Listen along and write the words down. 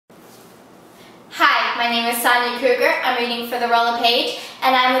my name is Sonya Krueger. I'm reading for the role of Paige,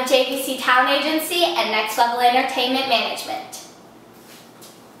 and I'm with JVC Town Agency and Next Level Entertainment Management.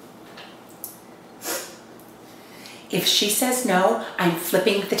 If she says no, I'm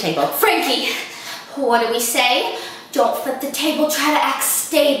flipping the table. Frankie, what do we say? Don't flip the table, try to act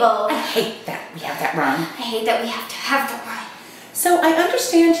stable. I hate that we have that rhyme. I hate that we have to have the rhyme. So I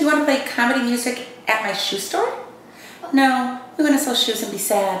understand you want to play comedy music at my shoe store? No, we want to sell shoes and be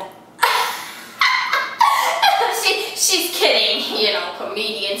sad. She's kidding, you know,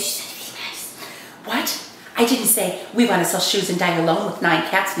 comedian. She said to be nice. What? I didn't say we want to sell shoes and die alone with 9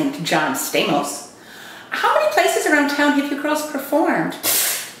 cats named John Stamos. How many places around town have you girls performed?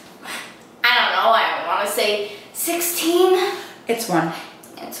 I don't know, I want to say 16. It's 1.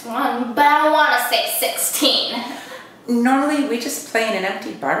 It's 1, but I want to say 16. Normally we just play in an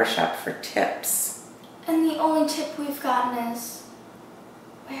empty barbershop for tips. And the only tip we've gotten is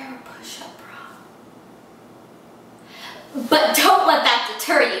wear a push-up bra. But don't let that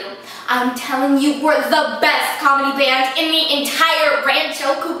deter you. I'm telling you, we're the best comedy band in the entire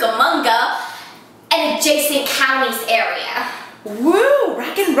Rancho Cucamonga and adjacent counties area. Woo!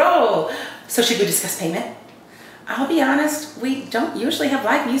 Rock and roll! So should we discuss payment? I'll be honest, we don't usually have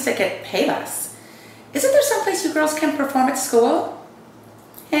live music at Payless. Isn't there someplace you girls can perform at school?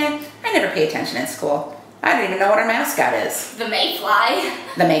 I never pay attention in school. I don't even know what our mascot is. The Mayfly.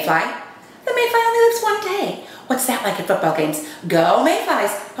 The Mayfly? The Mayfly only lives one day. What's that like at football games? Go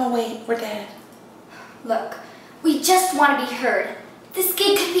Mayflies! Oh wait, we're dead. Look, we just want to be heard. This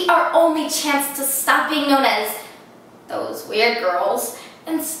gig could be our only chance to stop being known as those weird girls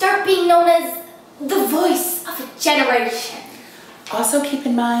and start being known as the voice of a generation. Also keep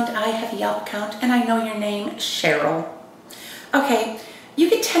in mind, I have a Yelp account and I know your name, Cheryl. Okay, you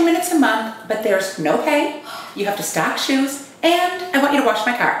get 10 minutes a month, but there's no pay. You have to stock shoes, and I want you to wash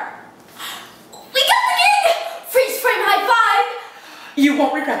my car. We got the gig! Freeze frame high five! You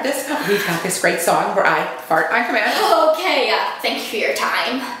won't regret this. We've got this great song where I fart on command. Okay, thank you for your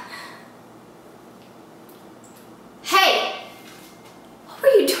time. Hey, what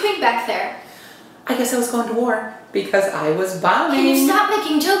were you doing back there? I guess I was going to war because I was bombing. Can you stop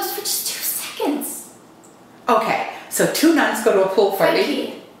making jokes for just 2 seconds? Okay, so 2 nuns go to a pool party.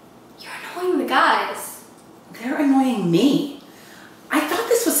 Frankie, you're annoying the guys. They're annoying me. I thought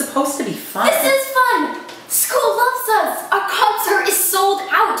this was supposed to be fun. This is fun! School loves us! Our concert is sold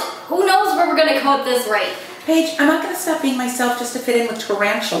out! Who knows where we're gonna go at this rate? Paige, I'm not gonna stop being myself just to fit in with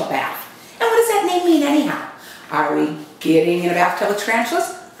tarantula bath. And what does that name mean anyhow? Are we getting in a bathtub with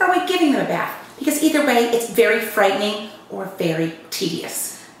tarantulas, or are we giving them a bath? Because either way, it's very frightening or very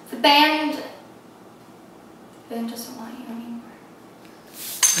tedious. The band doesn't want you anymore.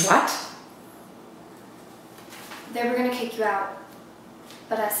 What? They were gonna kick you out,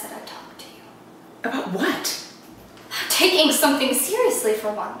 but I said I'd talk to you. About what? Taking something seriously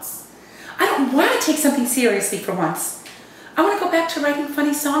for once. I don't want to take something seriously for once. I want to go back to writing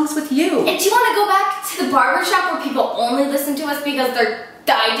funny songs with you. And do you want to go back to the barbershop where people only listen to us because their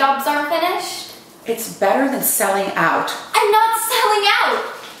dye jobs aren't finished? It's better than selling out. I'm not selling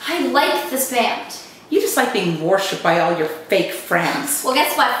out! I like this band. You just like being worshipped by all your fake friends. Well,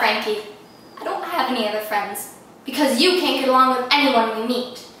 guess what, Frankie? I don't have any other friends because you can't get along with anyone we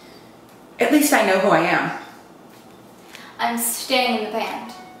meet. At least I know who I am. I'm staying in the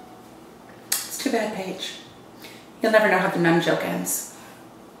band. It's too bad, Paige. You'll never know how the nun joke ends.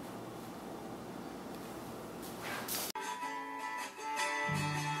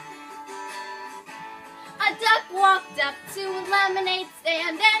 A duck walked up to a lemonade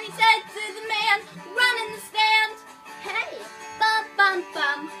stand and he said to the man running the stand, "Hey, bum bum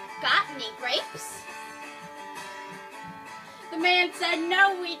bum, got any grapes?" The man said,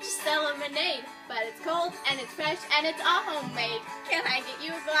 "No, we just sell lemonade, but it's cold and it's fresh and it's all homemade. Can I get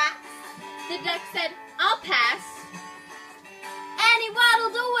you a glass?" The duck said, "I'll pass." And he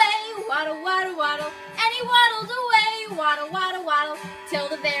waddled away, waddle, waddle, waddle, and he waddled away, waddle, waddle, waddle, till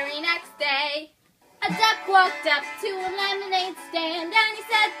the very next day. A duck walked up to a lemonade stand and he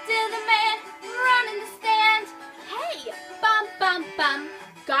said to the man running the stand, "Hey, bum, bum, bum,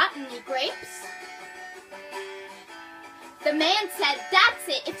 got any grapes?" The man said, "That's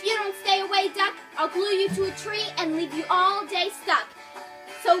it, if you don't stay away, duck, I'll glue you to a tree and leave you all day stuck.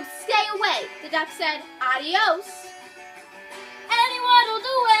 So stay away." The duck said, "Adios." And he waddled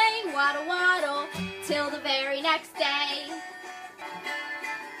away, waddle, waddle, till the very next day.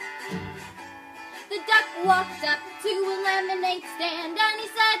 The duck walked up to a lemonade stand and he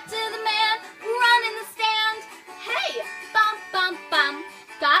said to the man running the stand, "Hey, bum, bum, bum,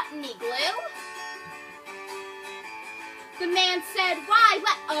 got any glue?" The man said, "Why,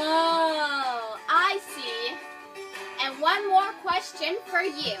 what? Oh, I see. question for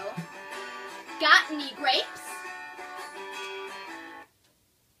you. Got any grapes?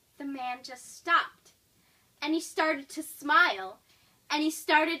 The man just stopped, and he started to smile, and he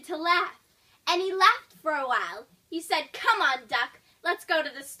started to laugh, and he laughed for a while. He said, "Come on, duck, let's go to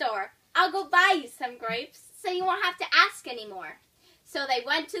the store. I'll go buy you some grapes so you won't have to ask anymore." So they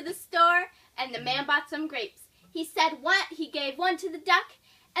went to the store, and the man bought some grapes. He said what? He gave one to the duck,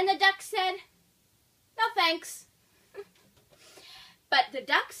 and the duck said, "No thanks." But the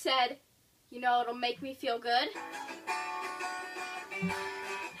duck said, "You know it'll make me feel good?"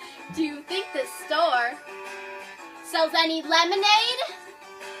 Do you think the store sells any lemonade?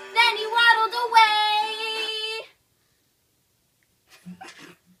 Then he waddled away.